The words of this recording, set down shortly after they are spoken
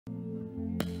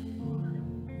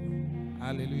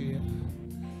Hallelujah.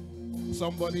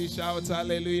 Somebody shout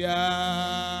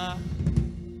hallelujah.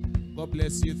 God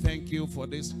bless you. Thank you for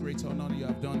this great honor you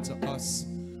have done to us.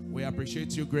 We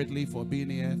appreciate you greatly for being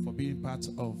here, for being part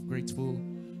of Grateful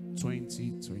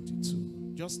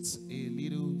 2022. Just a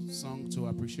little song to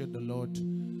appreciate the Lord,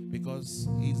 because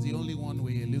He's the only one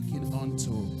we are looking on to,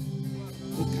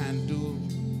 who can do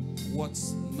what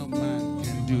no man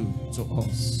can do to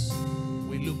us.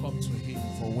 We look up to Him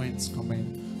for whence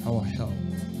cometh our help.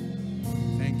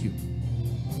 Thank you.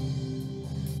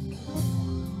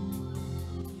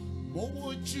 Mo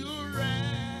wojú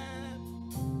rẹ̀,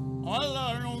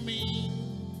 Ọlọ́run mi.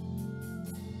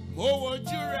 Mo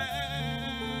wojú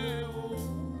rẹ̀,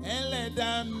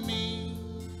 Ẹlẹ́dàá mi.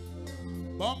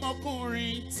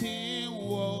 Bọ́mọkùnrin tí ń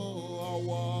wo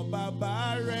ọwọ́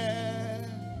bàbá rẹ̀.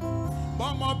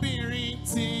 Bọ́mọbìnrin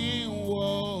tí ń wo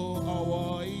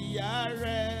ọwọ́ ìyá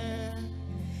rẹ̀.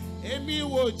 Èmi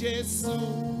wo Jésù,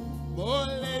 mo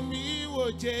lè mi wo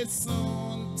Jésù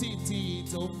títí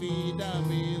tó fi dá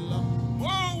mi lọ.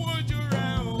 Mo wojú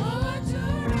rẹ̀ o. Mo wojú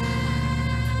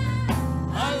rẹ̀,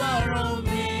 Ọlọ́run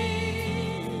mi.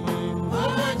 Mo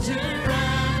wojú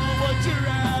rẹ̀, mo wojú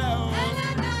rẹ̀ o.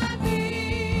 Ẹlẹ́dàá mi.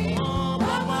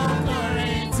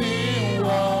 Ọmọkùnrin tí ń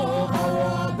wo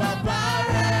ọwọ́ bàbá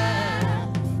rẹ̀.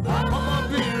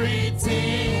 Ọmọbìnrin tí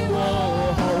ń wo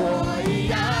ọwọ́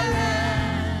ìyá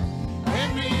rẹ̀.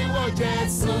 Èmi wo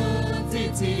Jésù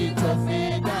títí tó fi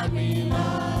dá mi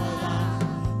lọ́lá.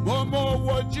 Mo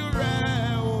wojú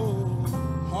rẹ̀ o,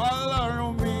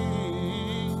 Ọlọ́run mi.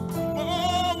 Mo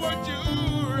wojú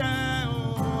rẹ̀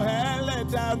o,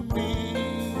 Ẹlẹ́dàá mi.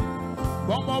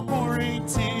 Bọ́mọkùnrin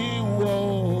tí ń wo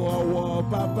ọwọ́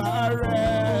bàbá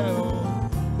rẹ̀ o.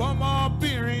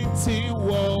 Bọ́mọbìnrin tí ń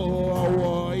wo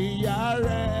ọwọ́ ìyá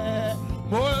rẹ̀.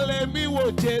 Mo lè mi wo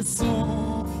Jésù,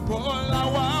 mo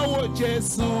láwa wo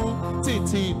Jésù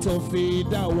títí tó fi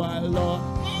dá wa lọ.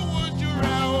 Mo wojú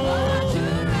rẹ̀ o. Mo wojú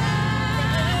rẹ̀,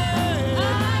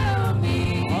 Ọlọ́run mi.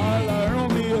 Ọlọ́run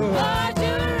mi o. Mo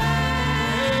wojú rẹ̀,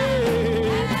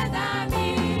 Ẹlẹ́dàá mi.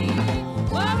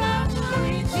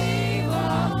 Bọ́mọkùnrin tí ń wo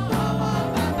ọwọ́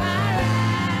bàbá rẹ̀.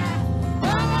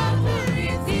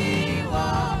 Bọ́mọkùnrin tí ń wo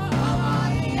ọwọ́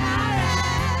ìyá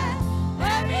rẹ̀.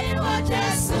 Èmi wo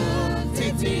Jésù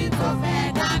títí tó fẹ́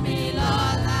dá mi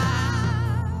lọ́lá.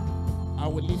 I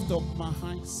will lift up my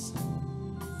hands,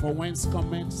 for whence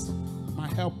cometh my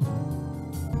help.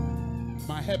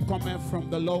 My help cometh from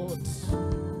the Lord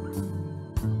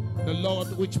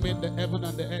which made the heaven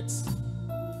and the earth.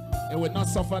 He will not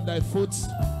suffer thy foot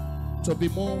to be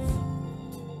moved.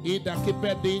 He that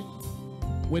keepeth thee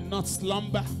will not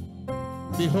slumber.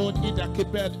 Behold, he that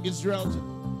keepeth Israel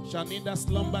shall neither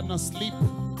slumber nor sleep.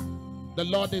 The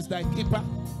Lord is thy keeper.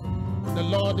 The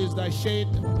Lord is thy shade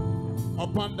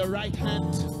upon the right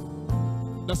hand.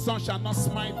 The sun shall not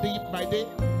smite thee by day,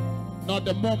 nor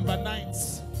the moon by night.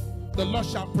 The Lord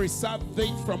shall preserve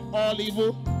thee from all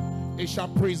evil. He shall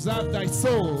preserve thy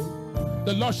soul.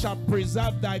 The Lord shall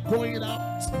preserve thy going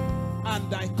out and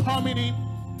thy coming in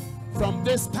from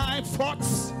this time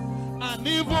forth and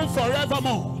even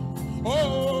forevermore.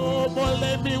 Oh, mo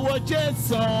lè mi wo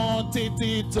Jésù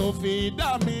títí tó fi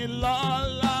dá mi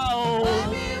lọ́lá o.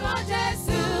 Èmi wo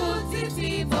Jésù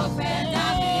títí tó fẹ́ dá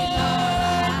mi lọ́lá.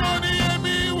 Mo ní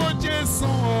èmi wo Jésù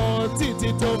títí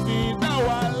tó fi dá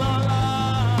wa lọ́lá.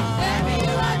 Èmi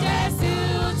wo Jésù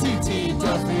títí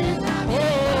tó fi dá mi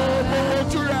lọ́lá. Mo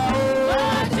wojú rẹ̀ o. Mo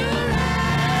wojú rẹ̀,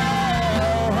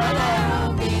 Ọlọ́run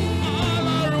mi.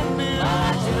 Ọlọ́run mi. Mo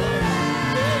wojú rẹ̀,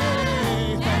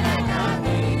 Ẹlẹ́dàá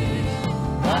mi.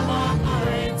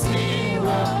 Ọmọkùnrin tí ń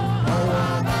wo ọwọ́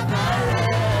bàbá rẹ̀.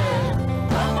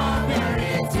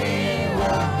 Ọmọbìnrin tí ń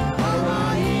wo ọwọ́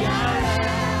ìyá rẹ̀.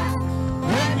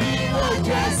 Èmi wo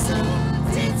Jésù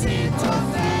títí tó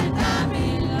fẹ́ dá mi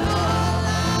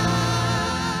lọ́lá.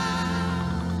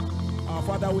 Our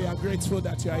Father, we are grateful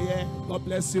that you are here. God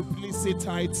bless you. Please sit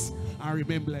tight and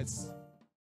remain blessed.